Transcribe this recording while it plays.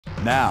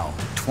Now,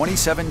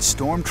 27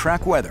 storm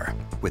track weather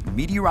with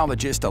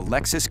meteorologist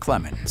Alexis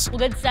Clemens. Well,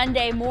 good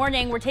Sunday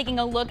morning. We're taking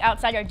a look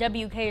outside our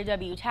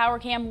WKOW tower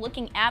cam,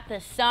 looking at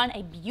the sun.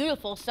 A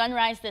beautiful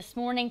sunrise this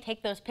morning.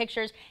 Take those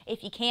pictures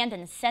if you can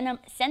and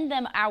send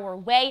them our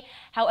way.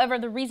 However,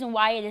 the reason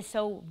why it is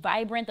so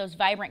vibrant, those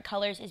vibrant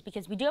colors, is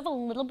because we do have a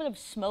little bit of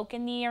smoke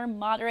in the air.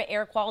 Moderate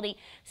air quality,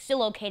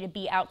 still okay to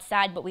be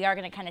outside, but we are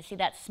going to kind of see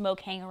that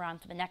smoke hang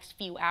around for the next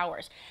few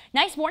hours.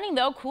 Nice morning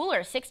though,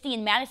 cooler. 60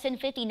 in Madison,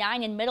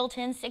 59 in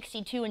Middleton,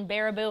 62 in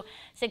Baraboo,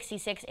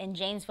 66 in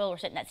Janesville. We're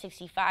sitting at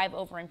 65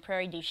 over in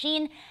Prairie du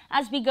Chien.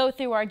 As we go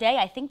through our day,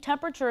 I think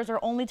temperatures are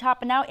only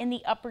topping out in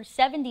the upper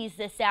 70s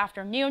this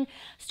afternoon.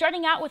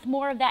 Starting out with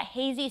more of that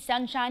hazy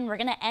sunshine, we're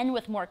going to end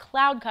with more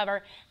cloud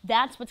cover.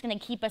 That's what's going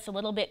to keep us a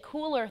little bit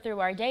cooler through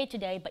our day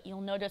today, but you'll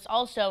notice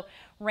also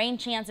rain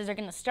chances are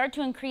going to start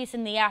to increase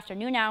in the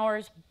afternoon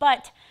hours,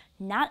 but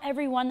not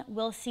everyone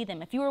will see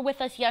them. If you were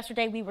with us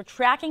yesterday, we were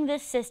tracking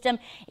this system.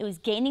 It was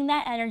gaining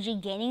that energy,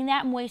 gaining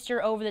that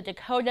moisture over the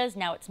Dakotas.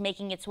 Now it's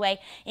making its way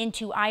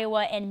into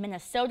Iowa and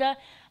Minnesota.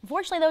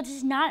 Unfortunately, though,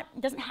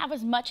 it doesn't have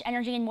as much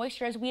energy and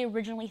moisture as we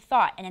originally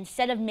thought. And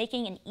instead of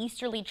making an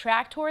easterly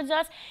track towards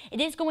us,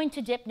 it is going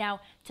to dip now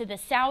to the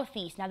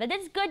southeast. Now, that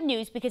is good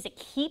news because it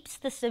keeps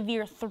the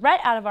severe threat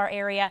out of our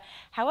area.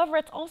 However,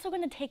 it's also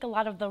going to take a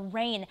lot of the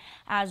rain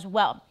as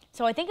well.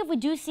 So I think if we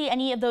do see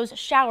any of those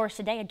showers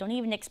today, I don't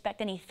even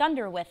expect any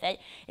thunder with it.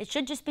 It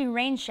should just be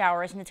rain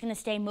showers, and it's going to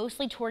stay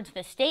mostly towards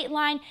the state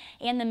line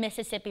and the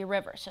Mississippi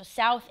River, so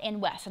south and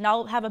west. And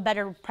I'll have a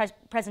better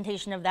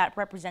presentation of that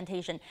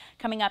representation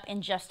coming up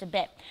in just a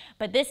bit.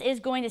 But this is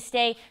going to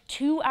stay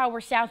to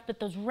our south, but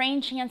those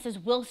rain chances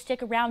will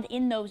stick around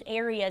in those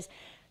areas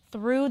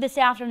through this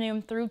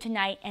afternoon, through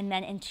tonight, and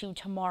then into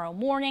tomorrow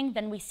morning.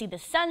 Then we see the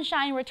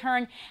sunshine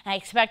return, and I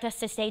expect us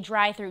to stay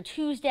dry through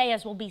Tuesday,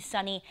 as will be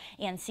sunny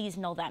and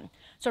seasonal then.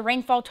 So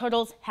rainfall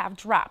totals have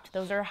dropped.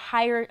 Those are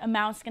higher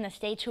amounts going to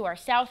stay to our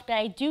south, but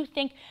I do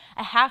think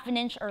a ½ an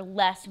inch or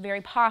less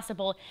very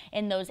possible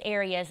in those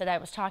areas that I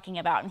was talking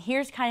about. And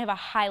here's kind of a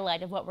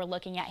highlight of what we're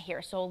looking at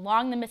here. So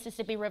along the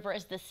Mississippi River,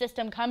 as the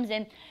system comes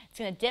in, it's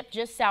going to dip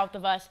just south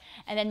of us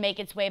and then make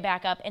its way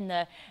back up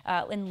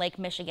in Lake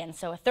Michigan.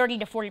 So a 30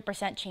 to 40%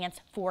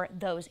 chance for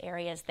those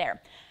areas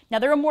there. Now,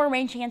 there are more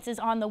rain chances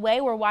on the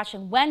way. We're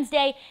watching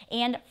Wednesday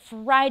and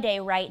Friday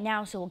right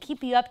now, so we'll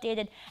keep you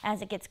updated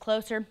as it gets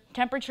closer.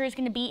 Temperature is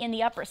going to be in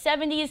the upper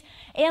 70s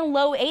and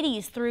low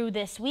 80s through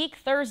this week.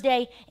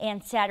 Thursday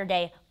and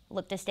Saturday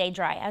look to stay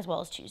dry, as well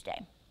as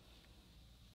Tuesday.